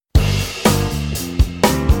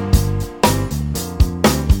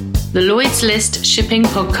the Lloyd's List Shipping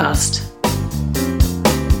Podcast.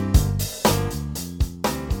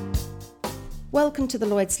 Welcome to the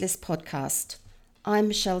Lloyd's List Podcast. I'm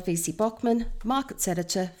Michelle Vesey-Bockman, Markets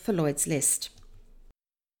Editor for Lloyd's List.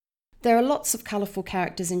 There are lots of colourful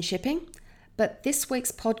characters in shipping, but this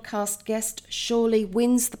week's podcast guest surely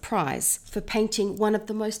wins the prize for painting one of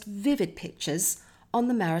the most vivid pictures on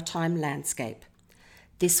the maritime landscape.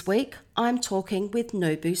 This week, I'm talking with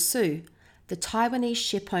Nobu Su, the Taiwanese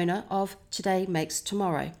shipowner of Today Makes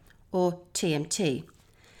Tomorrow, or TMT.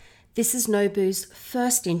 This is Nobu's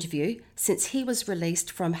first interview since he was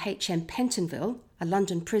released from HM Pentonville, a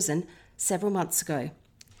London prison, several months ago.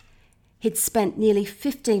 He'd spent nearly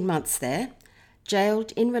 15 months there,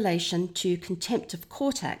 jailed in relation to contempt of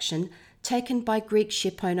court action taken by Greek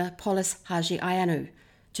shipowner Polys Hagianou,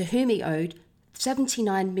 to whom he owed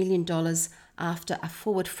 $79 million after a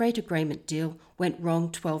forward freight agreement deal went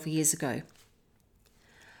wrong 12 years ago.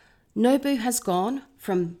 Nobu has gone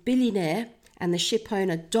from billionaire and the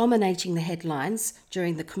shipowner dominating the headlines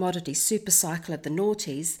during the commodity supercycle of the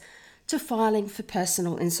noughties to filing for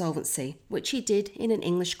personal insolvency, which he did in an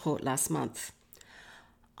English court last month.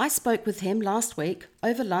 I spoke with him last week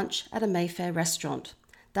over lunch at a Mayfair restaurant.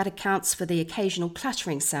 That accounts for the occasional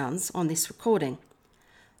clattering sounds on this recording.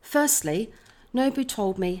 Firstly, Nobu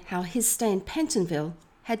told me how his stay in Pentonville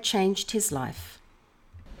had changed his life.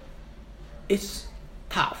 It's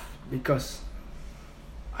tough because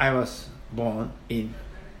I was born in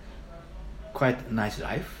quite a nice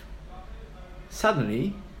life.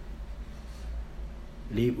 Suddenly,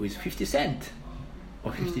 live with 50 cents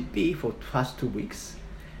or 50p for the first 2 weeks,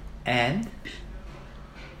 and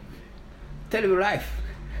terrible life.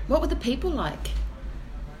 What were the people like?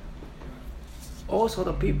 All sort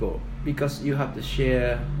of people, because you have to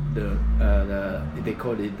share the they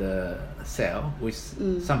call it the cell with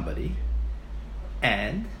somebody,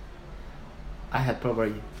 and I had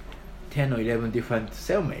probably 10 or 11 different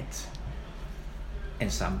cellmates, and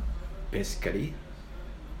some basically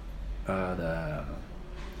I'm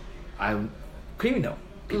criminal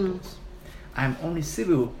people. I'm only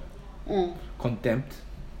civil contempt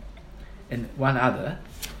and one other.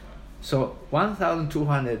 So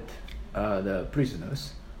 1,200 the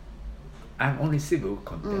prisoners, I'm only civil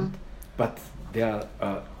contempt, but there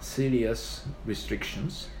are serious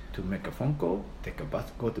restrictions to make a phone call, take a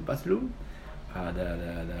bath, go to bathroom,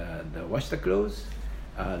 the wash the clothes,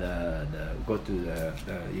 go to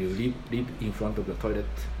you live in front of the toilet,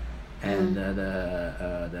 and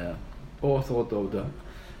the all sort of the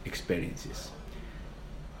experiences.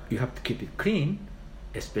 You have to keep it clean,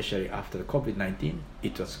 especially after the COVID-19.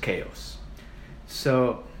 It was chaos.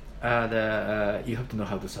 So you have to know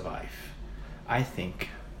how to survive. I think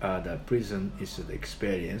the prison is the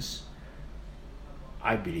experience.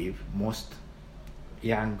 I believe most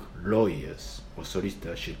young lawyers or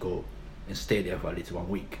solicitors should go and stay there for at least 1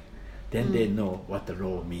 week. Then they know what the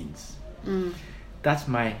law means. That's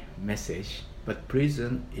my message. But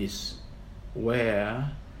prison is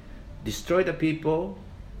where destroy the people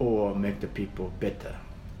or make the people better.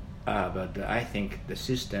 But I think the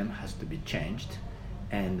system has to be changed,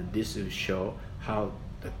 and this will show how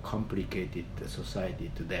the complicated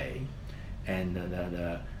society today. And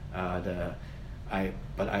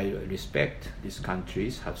but I respect these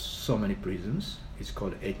countries have so many prisons. It's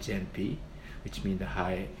called HMP, which means the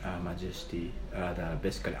High Majesty,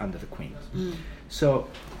 basically under the Queen. So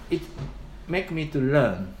it make me to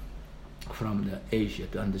learn from the Asia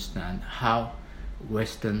to understand how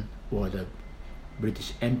Western or the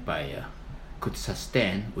British Empire could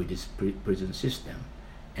sustain with this prison system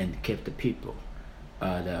and keep the people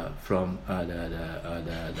from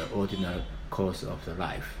the ordinary course of the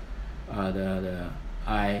life.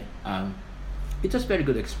 It was very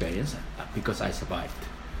good experience because I survived.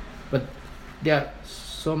 But there are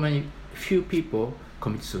few people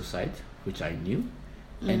commit suicide, which I knew,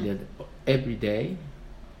 and then every day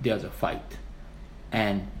there's a fight.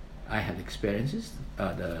 And I had experiences,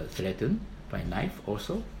 threatened by knife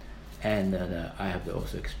also, and I have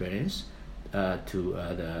also experience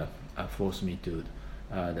to force me to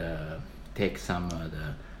take some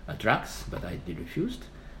drugs, but I did refused.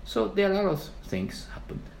 So there are a lot of things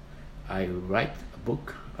happened. I will write a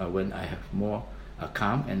book when I have more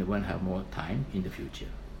calm and when I have more time in the future.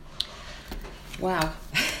 Wow.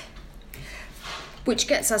 Which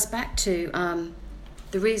gets us back to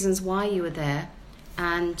the reasons why you were there,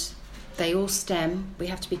 and they all stem, we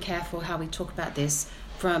have to be careful how we talk about this,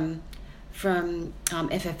 from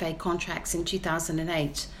FFA contracts in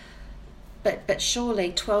 2008. But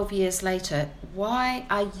surely 12 years later, why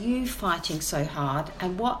are you fighting so hard,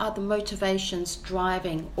 and what are the motivations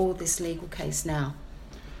driving all this legal case now?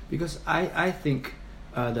 Because I think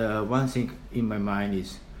the one thing in my mind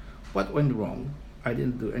is what went wrong. I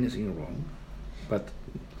didn't do anything wrong, but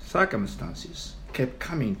circumstances kept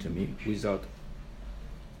coming to me without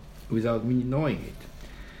me knowing it.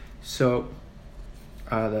 So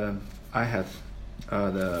I had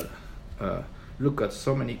looked at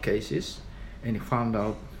so many cases and found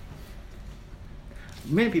out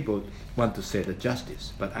many people want to say the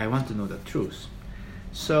justice, but I want to know the truth.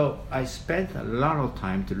 So I spent a lot of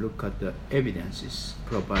time to look at the evidences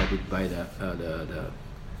provided by the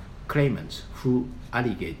claimants who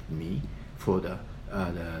alleged me for the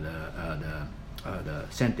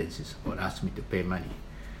sentences or asked me to pay money.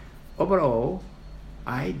 Overall,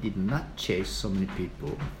 I did not chase so many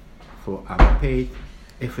people for unpaid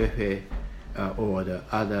FFA or the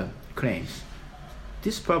other claims.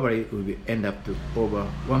 This probably will end up to over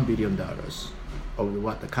 $1 billion of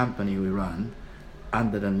what the company will run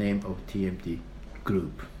under the name of TMT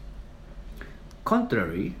Group.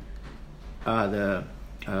 Contrary,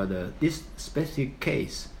 this specific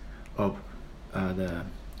case of the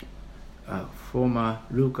former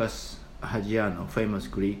Lucas Hadjiano, famous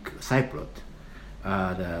Greek Cypriot,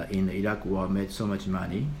 in the Iraq War, made so much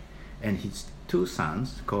money, and his two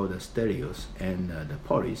sons called Stelios and the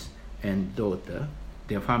Polis and daughter,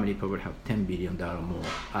 their family probably have $10 billion more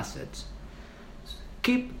assets,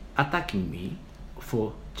 keep attacking me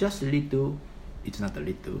for just little. It's not a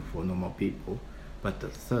little for normal people, but the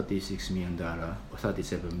 $36 million or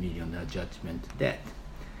 $37 million judgment debt,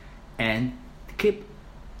 and keep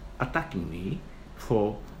attacking me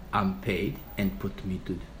for unpaid and put me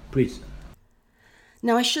to prison.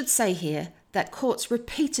 Now, I should say here that courts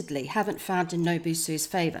repeatedly haven't found in Nobusu's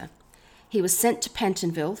favour. He was sent to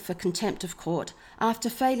Pentonville for contempt of court after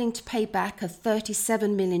failing to pay back a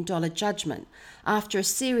 $37 million judgment after a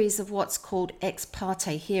series of what's called ex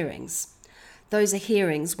parte hearings. Those are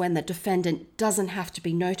hearings when the defendant doesn't have to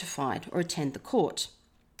be notified or attend the court.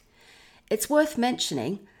 It's worth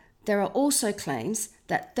mentioning there are also claims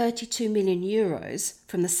that 32 million euros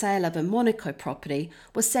from the sale of a Monaco property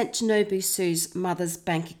was sent to Nobusu's mother's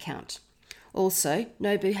bank account. Also,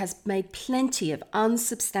 Nobu has made plenty of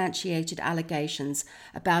unsubstantiated allegations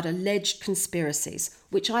about alleged conspiracies,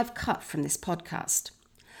 which I've cut from this podcast.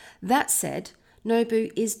 That said,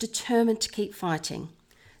 Nobu is determined to keep fighting.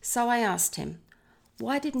 So I asked him,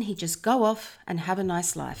 why didn't he just go off and have a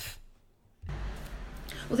nice life?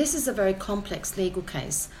 Well, this is a very complex legal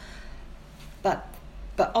case, but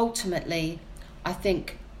ultimately, I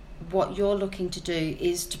think what you're looking to do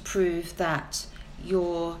is to prove that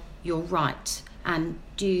you're right. And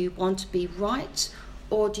do you want to be right,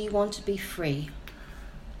 or do you want to be free?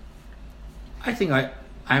 I think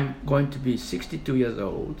I'm going to be 62 years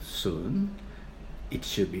old soon. It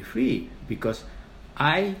should be free because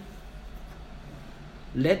I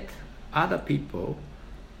let other people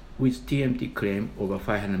with TMT claim over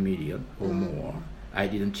 500 million or more. I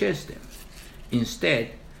didn't chase them.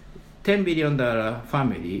 Instead, $10 billion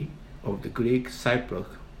family of the Greek Cypriot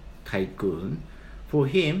tycoon, for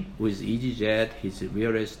him, with EasyJet, his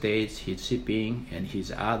real estate, his shipping, and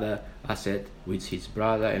his other asset with his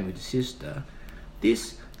brother and with his sister,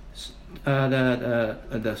 this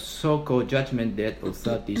the so-called judgment debt of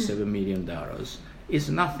 $37 million is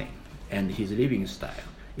nothing, and his living style.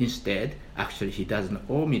 Instead, actually, he doesn't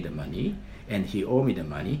owe me the money, and he owe me the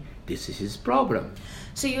money. This is his problem.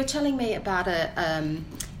 So you're telling me about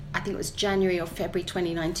I think it was January or February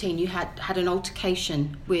 2019, you had an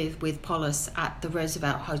altercation with Polis at the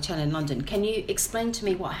Roosevelt Hotel in London. Can you explain to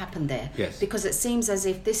me what happened there? Yes. Because it seems as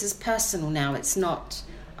if this is personal now, it's not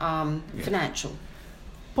financial.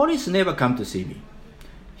 Polis never come to see me.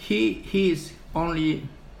 He only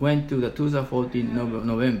went to the 2014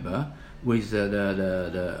 November with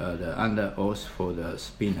the under oath for the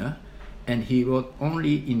spinner, and he wrote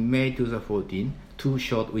only in May 2014 two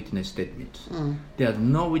short witness statements. There's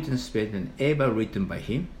no witness statement ever written by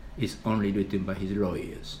him. It's only written by his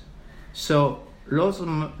lawyers. So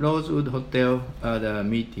Rosewood Hotel the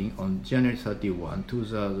meeting on January 31,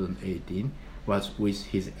 2018 was with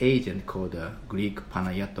his agent called Greek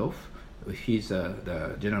Panayatov. He's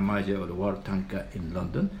the general manager of the World Tanker in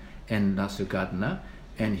London, and Russell Gardner,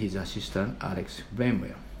 and his assistant Alex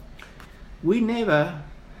Bramwell. We never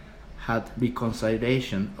had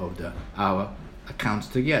reconciliation of our accounts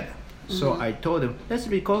together. So I told them, let's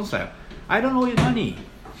reconcile. I don't owe you money.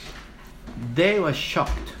 They were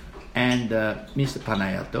shocked, and Mr.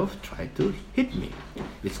 Panayatov tried to hit me.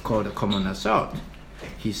 It's called a common assault.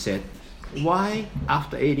 He said, why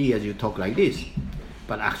after 80 years you talk like this?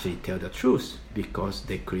 But actually tell the truth, because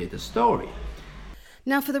they create a story.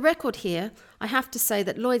 Now, for the record here, I have to say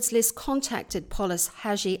that Lloyd's List contacted Polis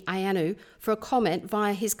Haji Ayanu for a comment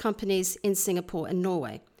via his companies in Singapore and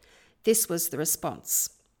Norway. This was the response.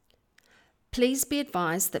 Please be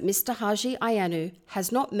advised that Mr. Haji Ayanu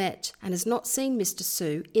has not met and has not seen Mr.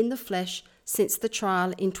 Su in the flesh since the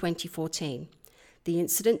trial in 2014. The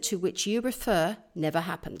incident to which you refer never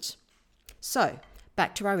happened. So,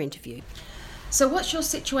 back to our interview. So what's your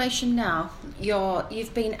situation now?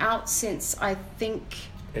 You've been out since, I think...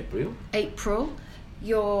 April.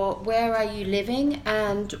 Where are you living,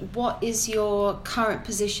 and what is your current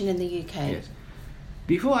position in the UK? Yes.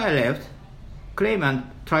 Before I left, claimant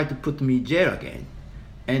tried to put me in jail again.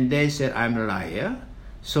 And they said I'm a liar,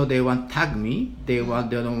 so they want to tag me. They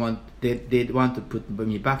want to put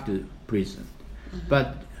me back to prison. Mm-hmm.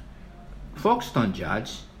 But Folkestone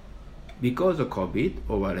judge, because of COVID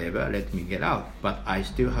or whatever, let me get out. But I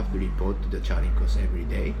still have to report to the Charing Cross every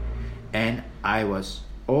day. And I was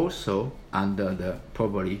also under the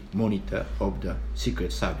probably monitor of the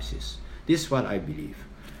secret services. This is what I believe.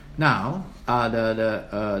 Now,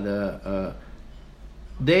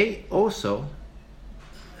 they also,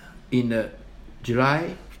 in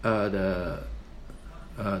July, the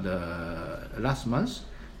last month,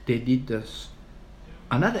 they did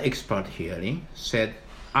another expert hearing, said,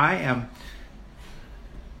 I am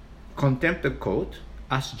contempt the court,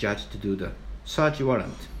 asked judge to do the search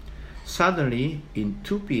warrant. Suddenly, in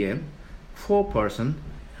 2 p.m., 4 persons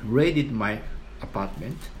raided my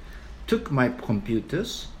apartment, took my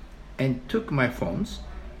computers, and took my phones,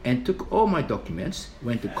 and took all my documents,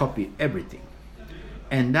 went to copy everything.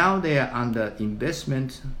 And now they are under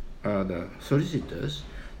investment, the solicitors,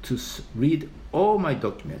 to read all my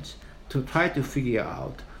documents to try to figure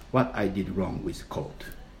out what I did wrong with court.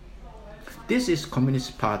 This is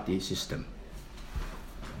Communist Party system.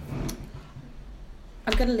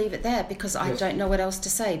 I'm going to leave it there because I don't know what else to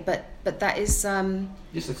say. But that is.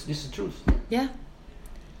 This is the truth. Yeah.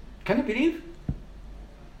 Can you believe?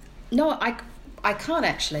 No, I can't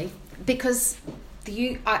actually, because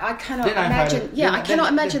I cannot imagine. I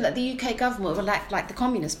cannot imagine that the UK government will act like the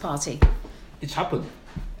Communist Party. It's happened.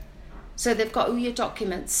 So they've got all your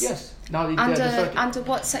documents. Yes. Now under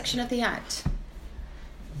what section of the Act?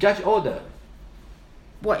 Judge order.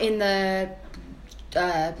 What, in the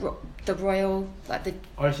Royal, like the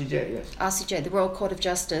RCJ? Yes. RCJ, the Royal Court of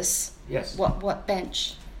Justice. Yes. What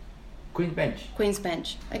bench? Queen's Bench. Queen's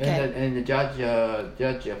Bench. Okay. And the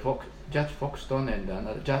Judge Folkestone and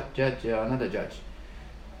another judge.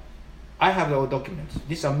 I have all documents.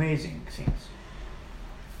 These amazing things.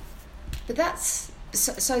 But that's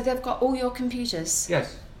so they've got all your computers.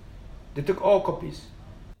 Yes, they took all copies.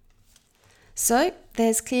 So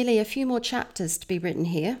there's clearly a few more chapters to be written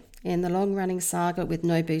here in the long-running saga with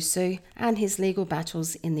Nobu Su and his legal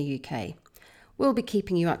battles in the UK. We'll be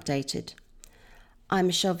keeping you updated. I'm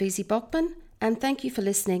Michelle Vesey Bockman, and thank you for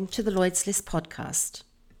listening to the Lloyd's List podcast.